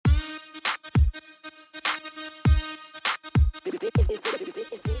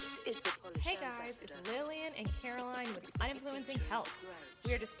episode of Uninfluencing Health.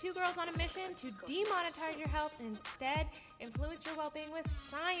 We are just two girls on a mission to demonetize your health and instead influence your well-being with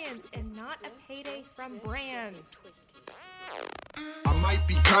science and not a payday from brands. I might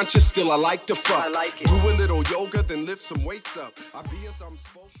be conscious, still I like to fuck. Do a little yoga, then lift some weights up. I be as I'm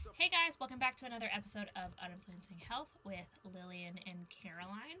supposed to. Hey guys, welcome back to another episode of Uninfluencing Health with Lillian and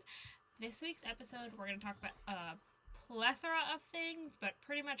Caroline. This week's episode, we're going to talk about a plethora of things, but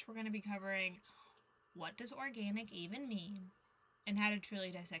pretty much we're going to be covering what does organic even mean and how to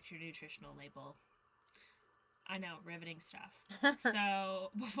truly dissect your nutritional label. I know, riveting stuff. So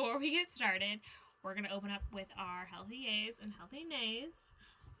before we get started, we're going to open up with our healthy yays and healthy nays.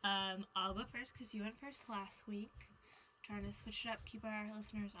 I'll go first because you went first last week. Trying to switch it up, keep our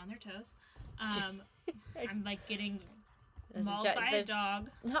listeners on their toes. I'm like getting mauled by a dog.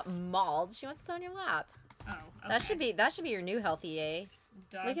 Not mauled. She wants to sit on your lap. Oh, okay. That should be your new healthy yay.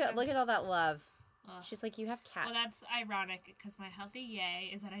 Look at all that love. She's like, you have cats. Well, that's ironic because my healthy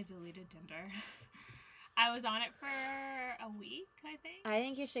yay is that I deleted Tinder. I was on it for a week, I think. I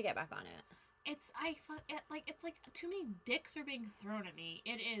think you should get back on it. It's like too many dicks are being thrown at me.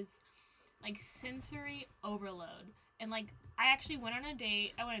 It is like sensory overload. And like I actually went on a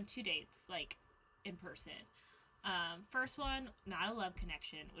date. I went on 2 dates, like in person. First one, not a love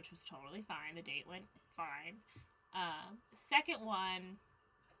connection, which was totally fine. The date went fine. Second one,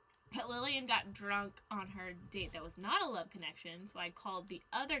 Lillian got drunk on her date that was not a love connection, so I called the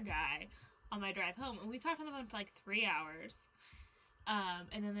other guy on my drive home, and we talked on the phone for like 3 hours.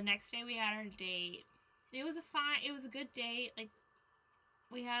 And then the next day we had our date. It was a good date. Like,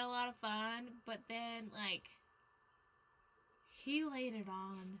 we had a lot of fun, but then, like, he laid it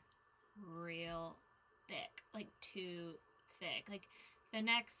on real thick, like, too thick. Like, the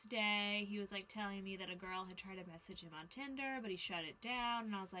next day, he was, like, telling me that a girl had tried to message him on Tinder, but he shut it down,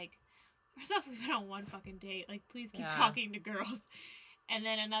 and I was like, first off, we've been on one fucking date. Like, please keep talking to girls. And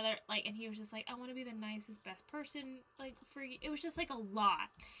then another, like, and he was just like, I want to be the nicest, best person, like, for you. It was just, like, a lot.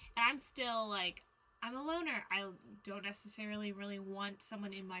 And I'm still, like, I'm a loner. I don't necessarily really want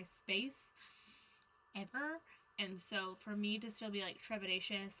someone in my space ever. And so for me to still be, like,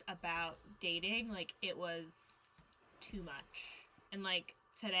 trepidatious about dating, like, it was too much. And, like,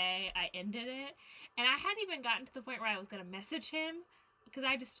 today I ended it. And I hadn't even gotten to the point where I was going to message him. Because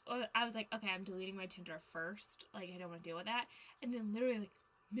I was like, okay, I'm deleting my Tinder first. Like, I don't want to deal with that. And then literally, like,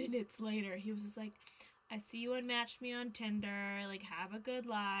 minutes later, he was just like, I see you unmatched me on Tinder. Like, have a good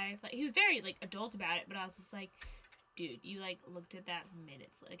life. Like, he was very, like, adult about it. But I was just like, dude, you, like, looked at that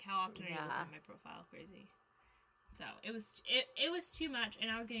minutes. Like, how often are you looking at my profile? Crazy. So, it was too much. And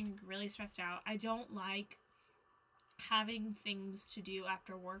I was getting really stressed out. I don't like having things to do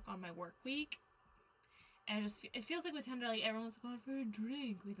after work on my work week. And it feels like with Tinder, like, everyone's going for a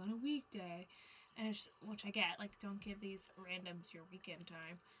drink, like, on a weekday. And it's, which I get, like, don't give these randoms your weekend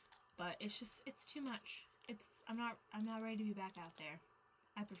time. But it's too much. I'm not ready to be back out there.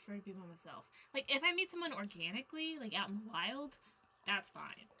 I prefer to be by myself. Like, if I meet someone organically, like, out in the wild, that's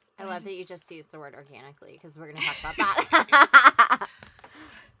fine. I love that you just used the word organically, because we're going to talk about that.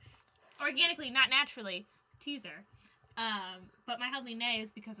 Organically, not naturally. Teaser. But my healthy nay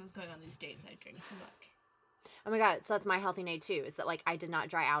is because I was going on these dates, I drink too much. Oh my god, so that's my healthy nay too, is that, like, I did not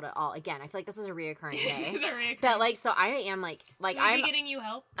dry out at all. Again, I feel like this is a reoccurring day. This is a reoccurring. But, like, so I am, like I'm getting you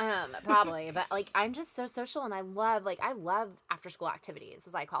help? Probably. But, like, I'm just so social, and I love after school activities,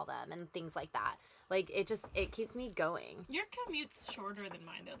 as I call them, and things like that. Like, it keeps me going. Your commute's shorter than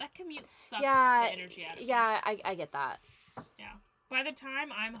mine, though. That commute sucks the energy out of me. Yeah, I get that. Yeah. By the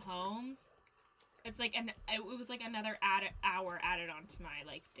time I'm home, it's like it was like another hour added onto my,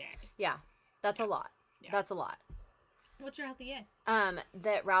 like, day. Yeah. That's a lot. Yeah. That's a lot. What's your healthy yay?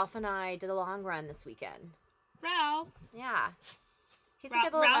 That Ralph and I did a long run this weekend. Ralph? Yeah. He's a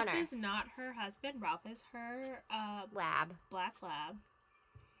good little runner. Ralph is not her husband. Ralph is her, lab. Black lab.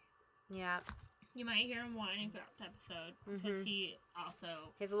 Yeah. You might hear him whining throughout the episode, because he also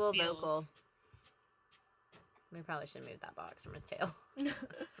he's a little vocal. We probably should move that box from his tail.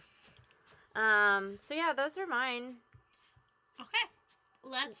 So yeah, those are mine. Okay.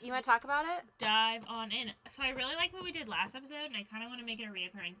 You want to talk about it? Dive on in. So I really like what we did last episode, and I kind of want to make it a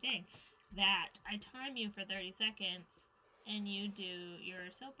reoccurring thing. That I time you for 30 seconds, and you do your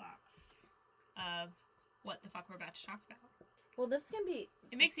soapbox of what the fuck we're about to talk about. Well, this can be...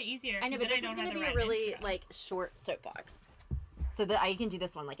 It makes it easier. I know, but this is going to be a really, like, short soapbox. So that I can do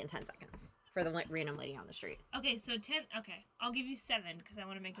this one, like, in 10 seconds. For the random lady on the street. Okay, so 10... Okay, I'll give you 7, because I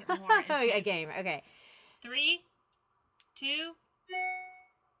want to make it more intense. A game, okay. 3, 2...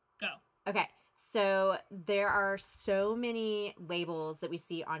 Go. Okay, So there are so many labels that we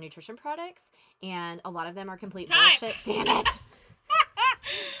see on nutrition products, and a lot of them are complete bullshit. Damn it.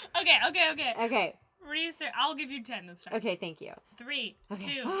 Okay. Okay. Restart. I'll give you 10 this time. Okay, thank you. 3,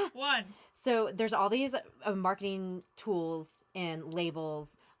 2, 1. So there's all these marketing tools and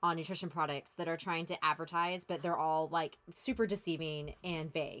labels on nutrition products that are trying to advertise, but they're all like super deceiving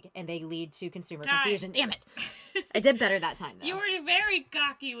and vague, and they lead to consumer confusion. Damn it. I did better that time, though. You were very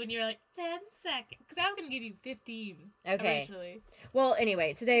cocky when you were like, 10 seconds. Because I was going to give you 15. Okay. Eventually. Well,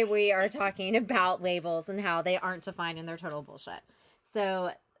 anyway, today we are talking about labels and how they aren't defined and they're total bullshit.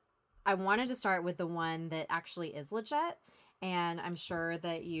 So I wanted to start with the one that actually is legit. And I'm sure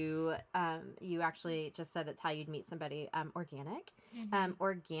that you actually just said that's how you'd meet somebody. Organic. Mm-hmm.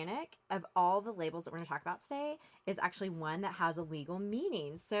 Organic, of all the labels that we're going to talk about today, is actually one that has a legal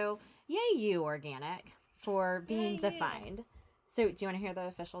meaning. So yay you, organic, for being defined. So do you want to hear the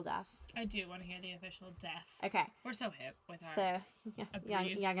official def? I do want to hear the official def. Okay. We're so hip with our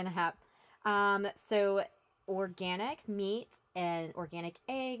gonna hip. So organic meat and organic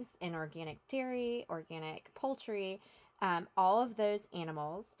eggs and organic dairy, organic poultry, all of those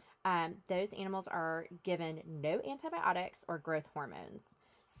animals are given no antibiotics or growth hormones.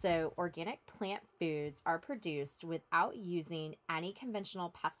 So organic plant foods are produced without using any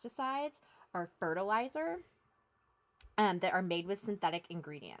conventional pesticides or fertilizer that are made with synthetic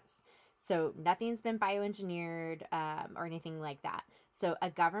ingredients. So nothing's been bioengineered or anything like that. So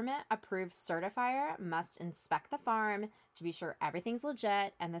a government-approved certifier must inspect the farm to be sure everything's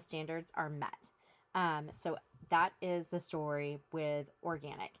legit and the standards are met. So that is the story with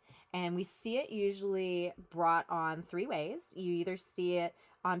organic. And we see it usually brought on 3 ways. You either see it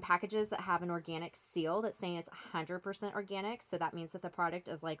on packages that have an organic seal that's saying it's 100% organic. So that means that the product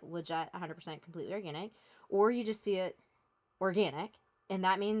is like legit 100% completely organic. Or you just see it organic. And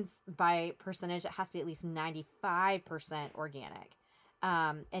that means by percentage, it has to be at least 95% organic.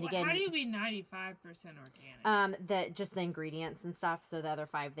 And again, how do you be 95% organic? That just the ingredients and stuff. So the other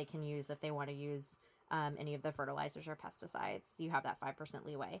 5 they can use if they want to use any of the fertilizers or pesticides. You have that 5%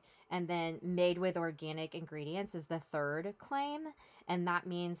 leeway. And then made with organic ingredients is the third claim. And that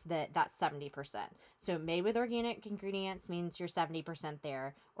means that that's 70%. So made with organic ingredients means you're 70%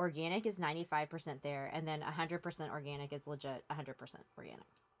 there. Organic is 95% there. And then 100% organic is legit 100% organic.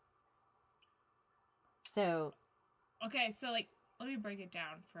 So. Okay, so like, let me break it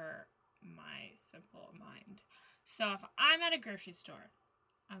down for my simple mind. So if I'm at a grocery store,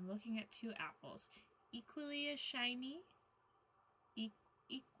 I'm looking at 2 apples, equally as shiny,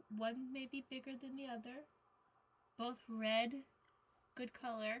 one maybe bigger than the other, both red, good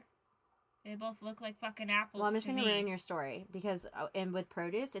color. They both look like fucking apples. Well, I'm just going to ruin your story because, and with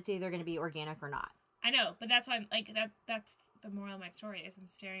produce, it's either going to be organic or not. I know, but that's why I'm like that's the moral of my story is I'm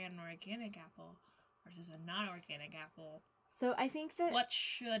staring at an organic apple versus a non-organic apple. So I think that... What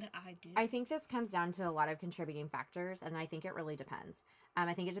should I do? I think this comes down to a lot of contributing factors, and I think it really depends.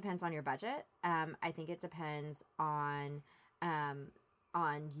 I think it depends on your budget. I think it depends on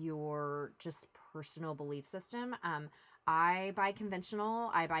your just personal belief system. I buy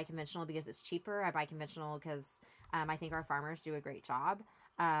conventional. Because it's cheaper. I buy conventional because I think our farmers do a great job.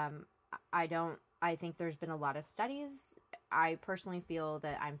 I think there's been a lot of studies. I personally feel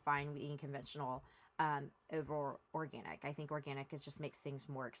that I'm fine with eating conventional over organic. I think organic just makes things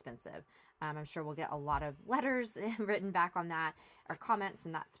more expensive. I'm sure we'll get a lot of letters written back on that or comments,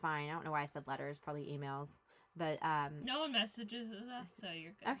 and that's fine. I don't know why I said letters, probably emails, but no one messages us, so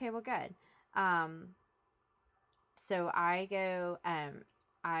you're good. Okay, well, good. So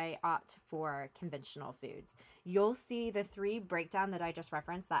I opt for conventional foods. You'll see the 3 breakdown that I just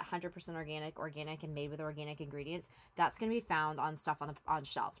referenced, that 100% organic, and made with organic ingredients. That's going to be found on stuff on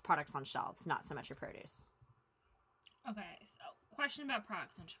shelves, products on shelves, not so much your produce. Okay, so question about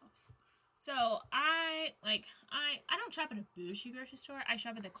products on shelves. So I don't shop at a bougie grocery store. I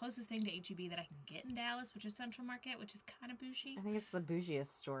shop at the closest thing to H-E-B that I can get in Dallas, which is Central Market, which is kind of bougie. I think it's the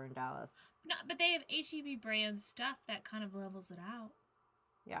bougiest store in Dallas. No, but they have H-E-B brand stuff that kind of levels it out.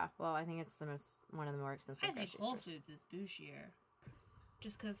 Yeah, well, I think it's one of the more expensive grocery stores. Whole Foods is bougier.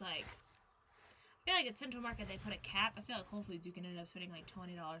 Just because, like, I feel like at Central Market they put a cap. I feel like Whole Foods you can end up spending like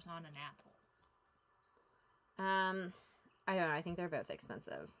 $20 on an apple. I don't know. I think they're both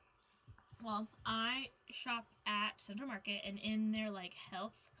expensive. Well, I shop at Central Market, and in their, like,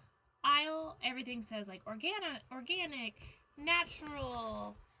 health aisle, everything says, like, organic,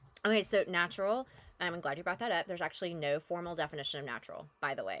 natural. Okay, so natural, I'm glad you brought that up. There's actually no formal definition of natural,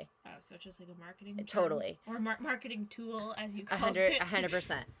 by the way. Oh, so it's just like a marketing term? Totally. Or marketing tool, as you call it.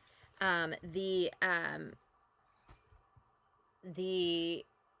 100%. The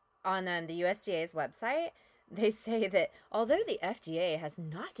on the USDA's website, they say that although the FDA has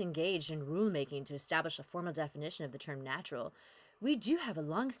not engaged in rulemaking to establish a formal definition of the term natural, we do have a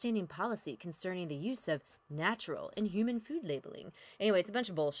long-standing policy concerning the use of natural in human food labeling. Anyway, it's a bunch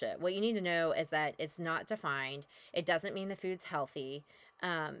of bullshit. What you need to know is that it's not defined. It doesn't mean the food's healthy,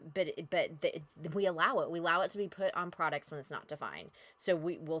 we allow it. We allow it to be put on products when it's not defined. So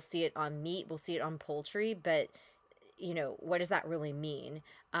we'll see it on meat, we'll see it on poultry, but what does that really mean?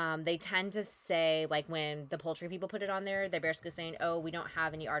 They tend to say, like, when the poultry people put it on there, they're basically saying, oh, we don't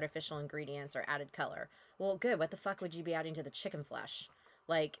have any artificial ingredients or added color. Well, good. What the fuck would you be adding to the chicken flesh?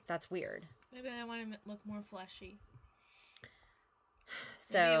 Like, that's weird. Maybe they want to look more fleshy.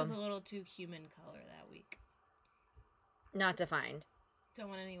 So maybe it was a little too human color that week. Not defined. Don't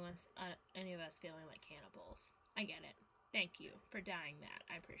want any of us feeling like cannibals. I get it. Thank you for dyeing that.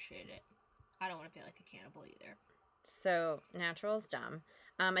 I appreciate it. I don't want to feel like a cannibal either. So natural is dumb.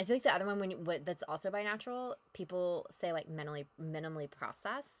 I feel like the other one that's also by natural, people say like minimally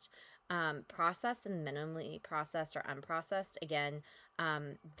processed. Processed and minimally processed or unprocessed. Again,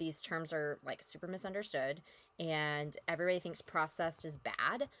 these terms are like super misunderstood, and everybody thinks processed is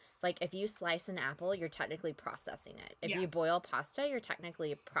bad. Like if you slice an apple, you're technically processing it. If you boil pasta, you're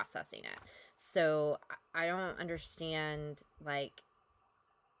technically processing it. So I don't understand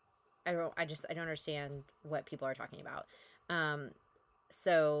I don't understand what people are talking about.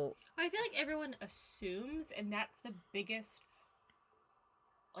 So I feel like everyone assumes, and that's the biggest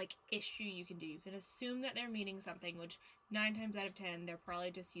issue you can do. You can assume that they're meaning something, which 9 times out of 10 they're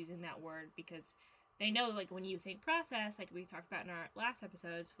probably just using that word because they know, like, when you think processed, like we talked about in our last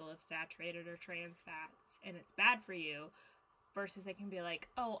episode, it's full of saturated or trans fats and it's bad for you, versus they can be like,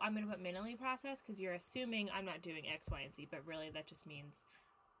 oh, I'm gonna put minimally processed because you're assuming I'm not doing X, Y, and Z, but really that just means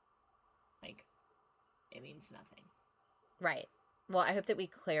it means nothing. Right. Well, I hope that we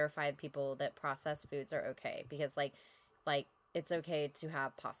clarified people that processed foods are okay, because like it's okay to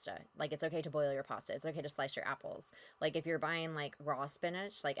have pasta. Like it's okay to boil your pasta. It's okay to slice your apples. Like if you're buying like raw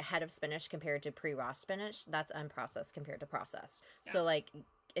spinach, like a head of spinach compared to pre-raw spinach, that's unprocessed compared to processed. Yeah. So like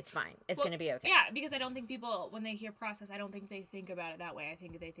it's fine. It's going to be okay. Yeah, because I don't think people, when they hear processed, I don't think they think about it that way. I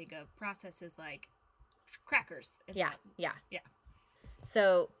think they think of processed as like crackers. Yeah.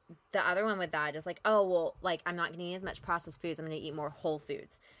 So the other one with that is like, oh, well, like I'm not going to eat as much processed foods. I'm going to eat more whole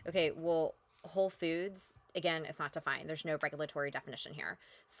foods. Okay, well, whole foods, again, it's not defined. There's no regulatory definition here.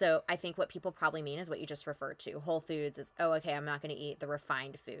 So I think what people probably mean is what you just referred to. Whole foods is, oh, okay, I'm not going to eat the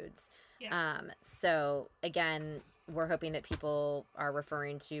refined foods. Yeah. So again, we're hoping that people are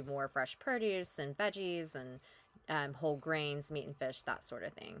referring to more fresh produce and veggies and whole grains, meat and fish, that sort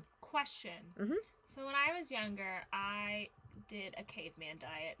of thing. Question. Mm-hmm. So when I was younger, I did a caveman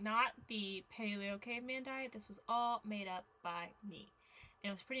diet, not the paleo caveman diet. This was all made up by me. And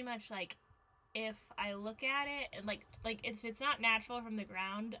it was pretty much like, if I look at it and like if it's not natural from the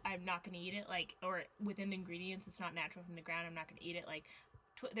ground, I'm not going to eat it. Like, or within the ingredients, it's not natural from the ground, I'm not going to eat it. Like,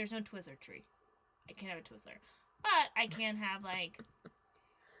 there's no Twizzler tree. I can't have a Twizzler. But I can have like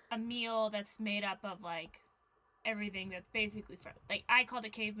a meal that's made up of like everything that's basically from, like, I called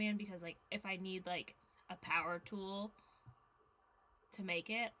it caveman because like if I need like a power tool to make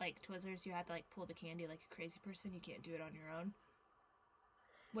it, like Twizzlers, you have to like pull the candy like a crazy person. You can't do it on your own.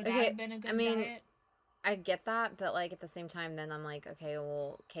 Would that have been a good diet? I get that, but like at the same time, then I'm like, okay,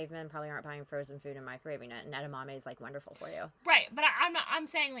 well, cavemen probably aren't buying frozen food and microwaving it, and edamame is like wonderful for you. Right, but I'm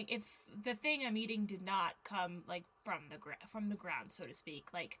saying like if the thing I'm eating did not come like from the ground, so to speak,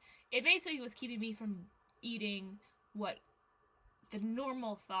 like it basically was keeping me from eating what the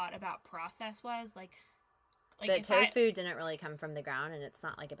normal thought about process was like. But tofu didn't really come from the ground, and it's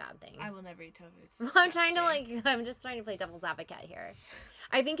not like a bad thing. I will never eat tofu. I'm just trying to play devil's advocate here.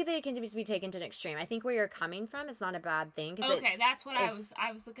 I think they can just be taken to an extreme. I think where you're coming from, it's not a bad thing. Okay, that's what I was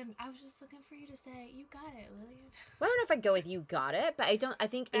just looking for you to say. You got it, Lillian. Well, I don't know if I go with you got it, but I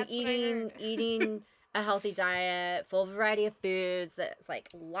think eating a healthy diet, full variety of foods, it's like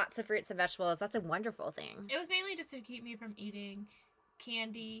lots of fruits and vegetables. That's a wonderful thing. It was mainly just to keep me from eating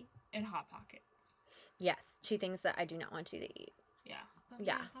candy and Hot Pockets. Yes, 2 things that I do not want you to eat. Yeah. But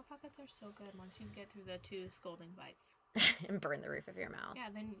yeah. Hot Pockets are so good once you get through the 2 scolding bites. And burn the roof of your mouth. Yeah,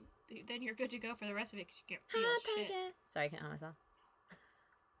 then you're good to go for the rest of it because you can't feel shit. Sorry, I can't help myself.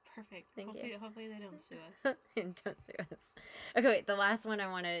 Perfect. Hopefully they don't sue us. Don't sue us. Okay, wait, the last one I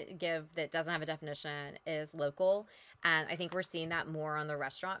want to give that doesn't have a definition is local. And I think we're seeing that more on the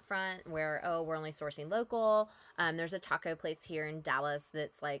restaurant front where, we're only sourcing local. There's a taco place here in Dallas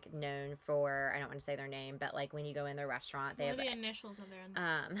that's like known for, I don't want to say their name, but like when you go in their restaurant, they What have are the initials of their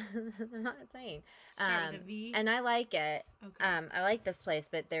I'm not saying. Start with a V? And I like it. Okay. I like this place,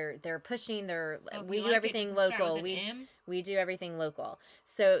 but they're pushing their Oh, if we you do like it, everything does it start local. with an M? We do everything local.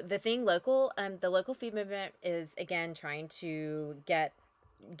 So the local food movement is again trying to get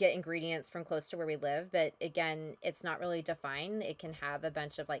ingredients from close to where we live, but again, it's not really defined. It can have a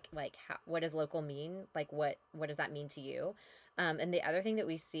bunch of what does local mean? Like what does that mean to you? And the other thing that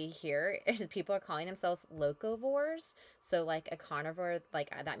we see here is people are calling themselves locavores. So like a carnivore,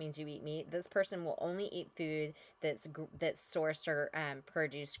 like that means you eat meat. This person will only eat food that's sourced or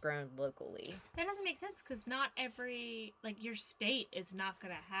produced, grown locally. That doesn't make sense because not every your state is not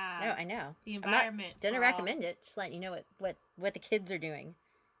gonna have. No, I know The environment. Didn't recommend it. Just letting you know what the kids are doing.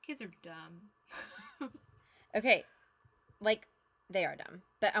 Kids are dumb. Okay, they are dumb.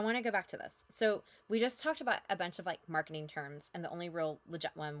 But I want to go back to this. So we just talked about a bunch of marketing terms, and the only real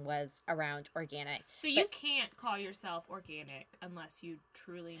legit one was around organic. So you can't call yourself organic unless you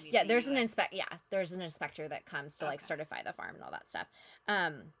truly meet. Yeah, there's an inspector that comes to certify the farm and all that stuff.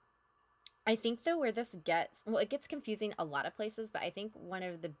 I think though where this it gets confusing a lot of places, but I think one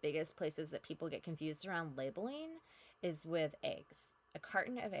of the biggest places that people get confused around labeling is with eggs. A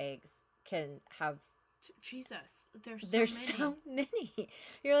carton of eggs can have Jesus, there's so many.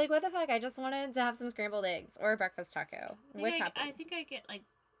 You're like, what the fuck? I just wanted to have some scrambled eggs or a breakfast taco. What's happening? I think I get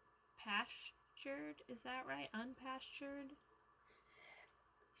pastured. Is that right? Unpastured?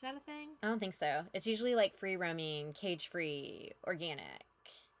 Is that a thing? I don't think so. It's usually free roaming, cage free, organic.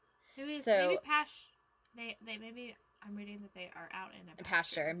 Maybe maybe I'm reading that they are out in a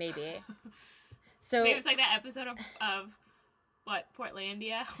pasture. Maybe. So maybe it's like that episode of what,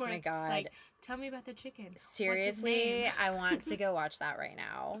 Portlandia, where my it's God. tell me about the chicken. Seriously, I want to go watch that right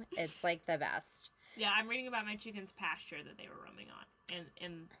now. It's the best. Yeah, I'm reading about my chicken's pasture that they were roaming on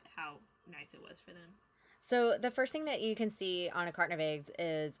and how nice it was for them. So the first thing that you can see on a carton of eggs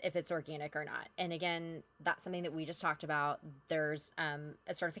is if it's organic or not. And again, that's something that we just talked about. There's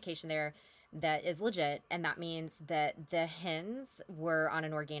a certification there that is legit, and that means that the hens were on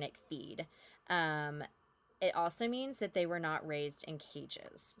an organic feed. It also means that they were not raised in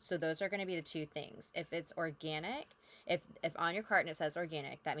cages. So those are going to be the two things. If it's organic, if on your carton it says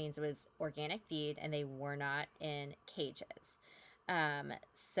organic, that means it was organic feed and they were not in cages.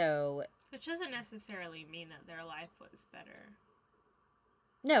 So which doesn't necessarily mean that their life was better.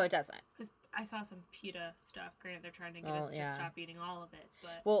 No, it doesn't. Because I saw some PETA stuff. Granted, they're trying to get us to stop eating all of it,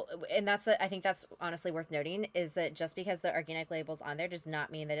 but and I think that's honestly worth noting is that just because the organic label's on there does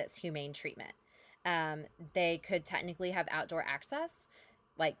not mean that it's humane treatment. They could technically have outdoor access.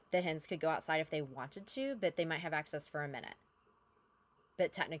 The hens could go outside if they wanted to, but they might have access for a minute.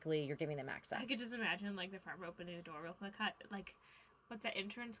 But technically, you're giving them access. I could just imagine, the farmer opening the door real quick. What's that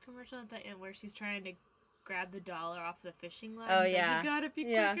insurance commercial at the end where she's trying to grab the dollar off the fishing line? Oh, He's yeah. You gotta be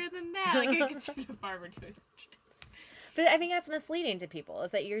quicker than that. I could see the farmer doing that shit. But I think that's misleading to people,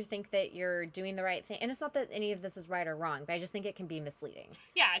 is that you think that you're doing the right thing. And it's not that any of this is right or wrong, but I just think it can be misleading.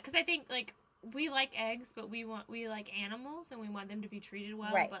 Yeah, because I think, we like eggs, but we like animals, and we want them to be treated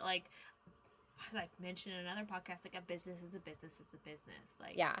well. Right. But as I mentioned in another podcast, a business is a business is a business.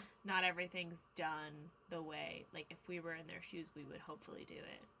 Yeah. Not everything's done the way. If we were in their shoes, we would hopefully do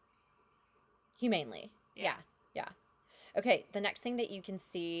it humanely. Yeah. Okay. The next thing that you can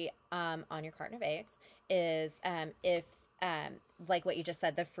see on your carton of eggs is if what you just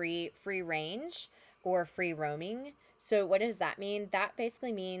said, the free range or free roaming. So what does that mean? That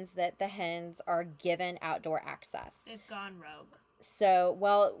basically means that the hens are given outdoor access. They've gone rogue. So,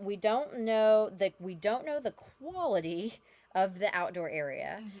 we don't know the quality of the outdoor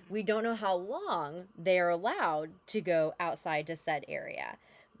area. Mm-hmm. We don't know how long they're allowed to go outside to said area.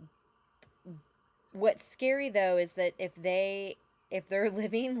 What's scary though is that if they're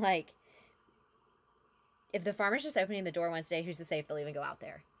living if the farmer's just opening the door one day, who's to say if they'll even go out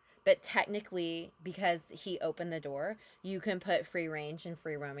there? But technically, because he opened the door, you can put free range and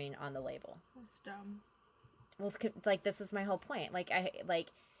free roaming on the label. That's dumb. Well, it's this is my whole point.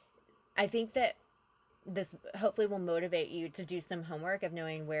 I think that this hopefully will motivate you to do some homework of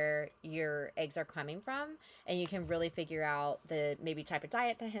knowing where your eggs are coming from, and you can really figure out the maybe type of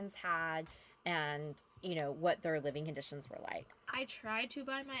diet the hens had, and what their living conditions were like. I try to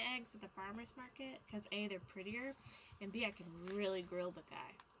buy my eggs at the farmer's market because A, they're prettier, and B, I can really grill the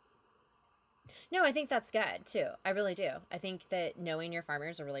guy. No, I think that's good too. I really do. I think that knowing your farmer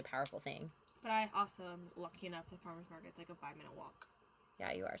is a really powerful thing. But I also am lucky enough the farmer's market's a 5-minute walk.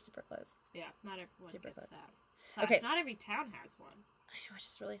 Yeah, you are super close. Yeah, not everyone super gets close. that. Okay. Not every town has one. I know, it's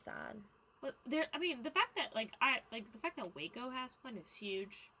just really sad. But the fact that the fact that Waco has one is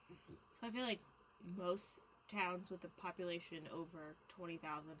huge. So I feel like most towns with a population over 20,000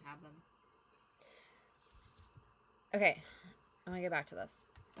 have them. Okay, I'm gonna go back to this.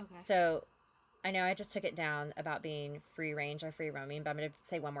 Okay. So, I know I just took it down about being free range or free roaming, but I'm gonna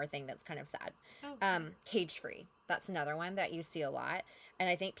say one more thing that's kind of sad. Oh. Cage free. That's another one that you see a lot, and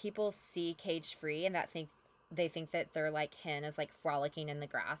I think people see cage free and they think that their like hen is like frolicking in the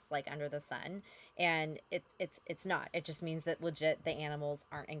grass like under the sun, and it's not. It just means that legit the animals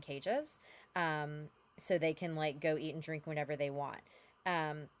aren't in cages, so they can like go eat and drink whenever they want.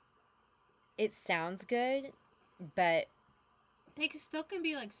 It sounds good, but they still can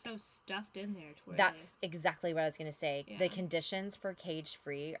be like so stuffed in there to where that's exactly what I was gonna say. Yeah. The conditions for cage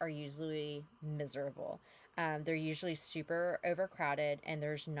free are usually miserable. They're usually super overcrowded, and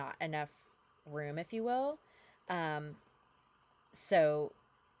there's not enough room, if you will. So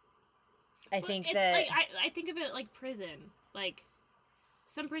I think that like, I think of it like prison. Like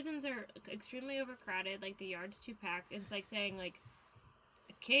some prisons are extremely overcrowded. Like the yard's too packed. It's like saying like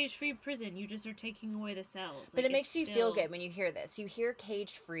a cage-free prison. You just are taking away the cells. But it makes you feel good when you hear this. You hear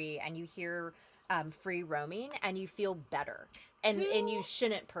cage free and you hear free roaming, and you feel better. And you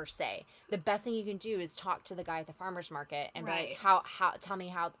shouldn't per se. The best thing you can do is talk to the guy at the farmer's market and be like, how tell me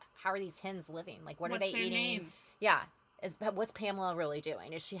how are these hens living? Like what's are they their eating? Names? Yeah. What's Pamela really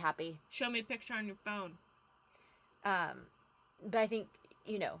doing? Is she happy? Show me a picture on your phone. But I think,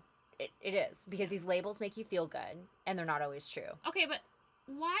 it is. Because these labels make you feel good, and they're not always true. Okay, but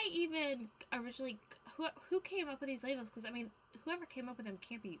why even originally... Who came up with these labels? Because, whoever came up with them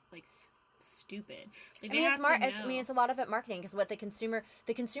can't be, like, stupid. Like, it's a lot of it marketing, because what the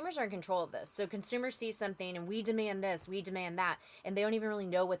consumers are in control of this. So consumers see something, and we demand this, we demand that, and they don't even really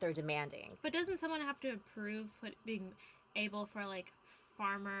know what they're demanding. But doesn't someone have to approve being able for, like,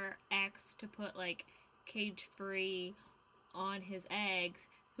 farmer X to put, like, cage-free on his eggs?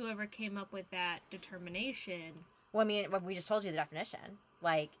 Whoever came up with that determination... Well, we just told you the definition.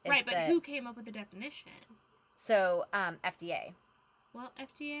 Like, right, but who came up with the definition? So, FDA. Well,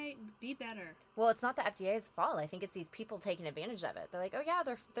 FDA, be better. Well, it's not the FDA's fault. I think it's these people taking advantage of it. They're like, oh yeah,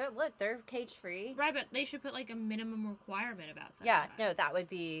 they're cage free. Right, but they should put like a minimum requirement about something. Yeah, no,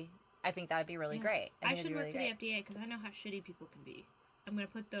 I think that would be really great. I should work for the FDA because I know how shitty people can be. I'm gonna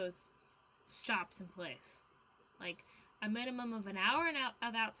put those stops in place, like a minimum of an hour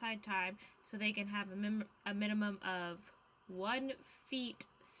of outside time, so they can have a minimum of 1 feet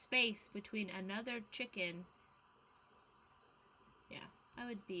space between another chicken. Yeah, I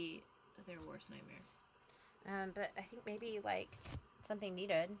would be their worst nightmare. But I think maybe like something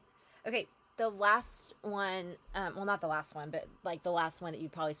needed. Okay, the last one, well, not the last one, but like the last one that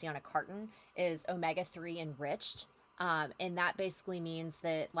you'd probably see on a carton is omega-3 enriched. And that basically means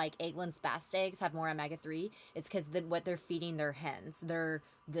that like Eggland's Best eggs have more omega-3. It's because what they're feeding their hens.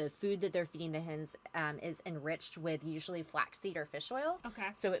 The food that they're feeding the hens is enriched with usually flaxseed or fish oil. Okay.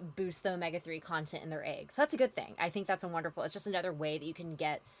 So it boosts the omega-3 content in their eggs. So that's a good thing. I think that's it's just another way that you can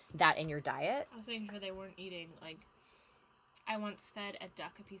get that in your diet. I was making sure they weren't eating, like, I once fed a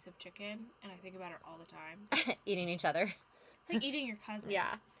duck a piece of chicken, and I think about it all the time. Eating each other. It's like eating your cousin.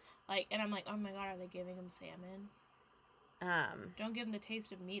 Yeah. Like, and I'm like, oh my god, are they giving them salmon? Don't give them the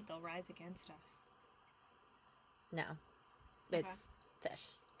taste of meat. They'll rise against us. No. It's fish.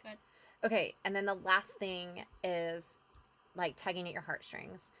 Good. Okay, and then the last thing is, like, tugging at your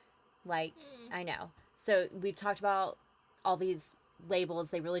heartstrings. Like, I know. So we've talked about all these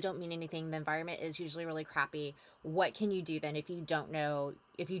labels. They really don't mean anything. The environment is usually really crappy. What can you do then if you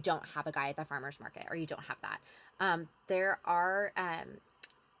don't have a guy at the farmer's market, or you don't have that? There are,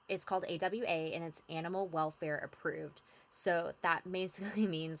 it's called AWA, and it's Animal Welfare Approved. So that basically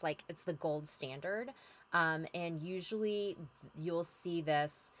means like it's the gold standard. And usually you'll see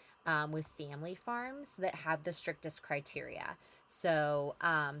this with family farms that have the strictest criteria. So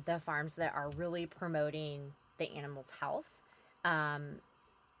the farms that are really promoting the animal's health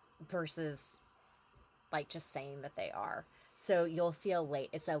versus like just saying that they are. So you'll see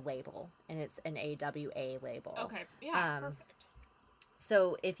it's a label, and it's an AWA label. Okay, yeah, perfect.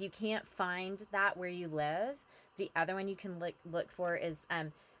 So if you can't find that where you live, the other one you can look for is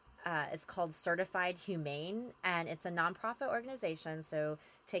it's called Certified Humane, and it's a nonprofit organization, so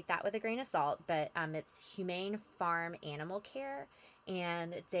take that with a grain of salt, but it's Humane Farm Animal Care,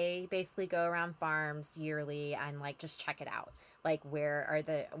 and they basically go around farms yearly and like just check it out. Like, where are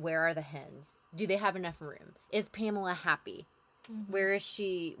the hens? Do they have enough room? Is Pamela happy? Mm-hmm. Where is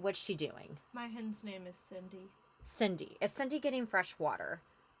she? What's she doing? My hen's name is Cindy. Cindy. Is Cindy getting fresh water?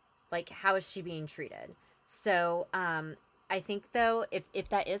 Like, how is she being treated? So, I think, though, if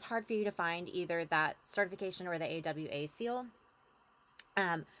that is hard for you to find, either that certification or the AWA seal,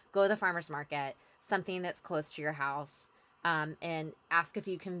 go to the farmer's market, something that's close to your house, and ask if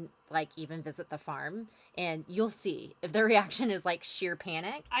you can, like, even visit the farm, and you'll see if their reaction is, like, sheer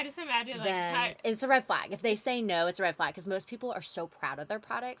panic. I just imagine, like, then it's a red flag. If they say no, it's a red flag, because most people are so proud of their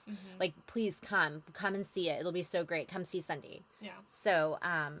products. Mm-hmm. Like, please come and see it. It'll be so great. Come see Cindy. Yeah. So,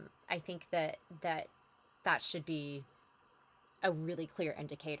 I think that should be a really clear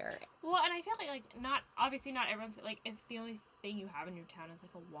indicator. Well, and I feel like not everyone's, like, if the only thing you have in your town is,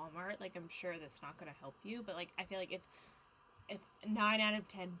 like, a Walmart, like, I'm sure that's not going to help you, but, like, I feel like if 9 out of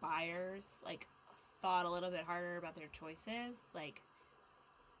 10 buyers, like, thought a little bit harder about their choices, like,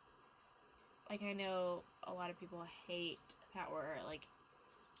 I know a lot of people hate that we're, like,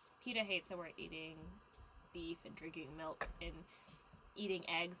 PETA hates that we're eating beef and drinking milk and eating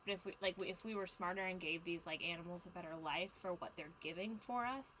eggs, but if we were smarter and gave these, like, animals a better life for what they're giving for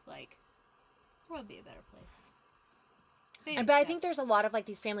us, like, the world would be a better place. But I think there's a lot of, like,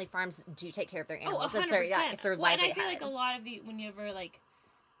 these family farms do take care of their animals. 100%. It's their livelihood. And I feel like a lot of whenever, like,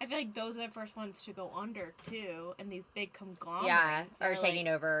 I feel like those are the first ones to go under, too, and these big conglomerates are taking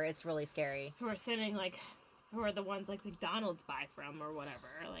over. It's really scary. Who are sitting, like, who are the ones, like, McDonald's buy from or whatever,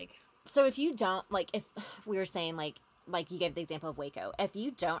 like. So if you don't, like, if we were saying, like you gave the example of Waco, if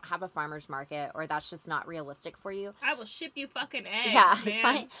you don't have a farmer's market or that's just not realistic for you, I will ship you fucking eggs,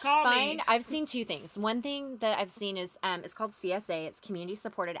 man. Call me. I've seen two things. One thing that I've seen is it's called CSA. It's Community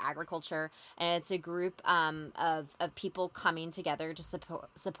Supported Agriculture, and it's a group of people coming together to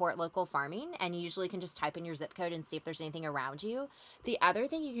support local farming, and you usually can just type in your zip code and see if there's anything around you. The other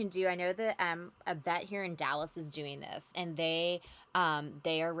thing you can do, I know that a vet here in Dallas is doing this, and they have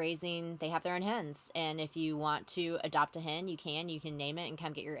their own hens, and if you want to adopt a hen, you can name it and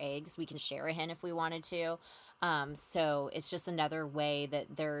come get your eggs. We can share a hen if we wanted to. So it's just another way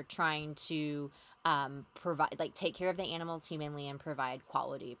that they're trying to provide, like, take care of the animals humanely and provide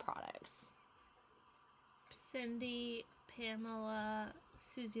quality products. Cindy, Pamela,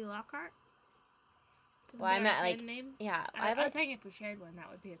 Susie Lockhart. Well, I meant, like, name? Yeah. I was saying if we shared one, that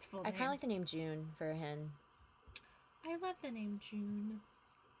would be its full name. I kind of like the name June for a hen. I love the name June.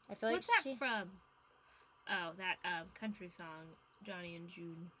 I feel like What's that from? Oh, that country song, Johnny and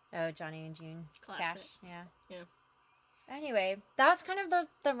June. Oh, Johnny and June. Classic. Cash, yeah. Yeah. Anyway, that was kind of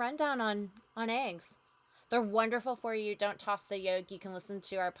the rundown on eggs. They're wonderful for you. Don't toss the yolk. You can listen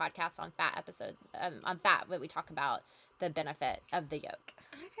to our podcast on fat where we talk about the benefit of the yolk.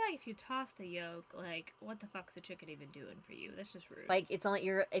 I feel like if you toss the yolk, like, what the fuck's the chicken even doing for you? That's just rude. Like, it's only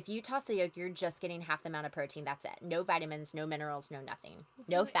if you toss the yolk, you're just getting half the amount of protein. That's it. No vitamins, no minerals, no nothing.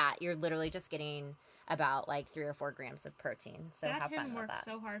 No fat. You're literally just getting about, like, 3 or 4 grams of protein. So have fun with that. That hen works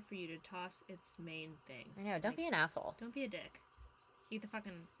so hard for you to toss its main thing. I know. Don't be an asshole. Don't be a dick. Eat the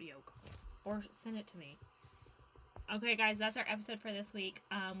fucking yolk. Or send it to me. Okay, guys, that's our episode for this week.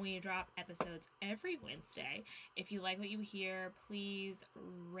 We drop episodes every Wednesday. If you like what you hear, please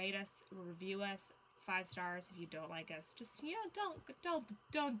rate us, review us 5 stars. If you don't like us, just,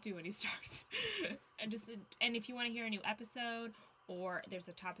 don't do any stars. and if you want to hear a new episode or there's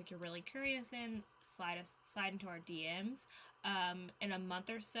a topic you're really curious in, slide into our DMs. In a month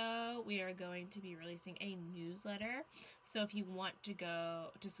or so, we are going to be releasing a newsletter. So if you want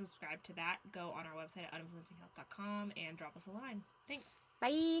to subscribe to that, go on our website at uninfluencinghealth.com and drop us a line. Thanks.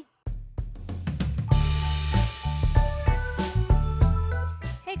 Bye.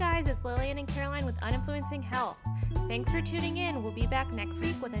 Hey guys, it's Lillian and Caroline with Uninfluencing Health. Thanks for tuning in. We'll be back next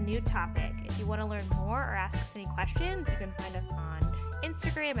week with a new topic. If you want to learn more or ask us any questions, you can find us on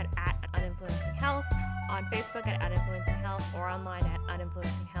Instagram at Uninfluencing Health, on Facebook at Uninfluencing Health, or online at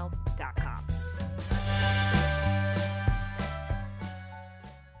uninfluencinghealth.com.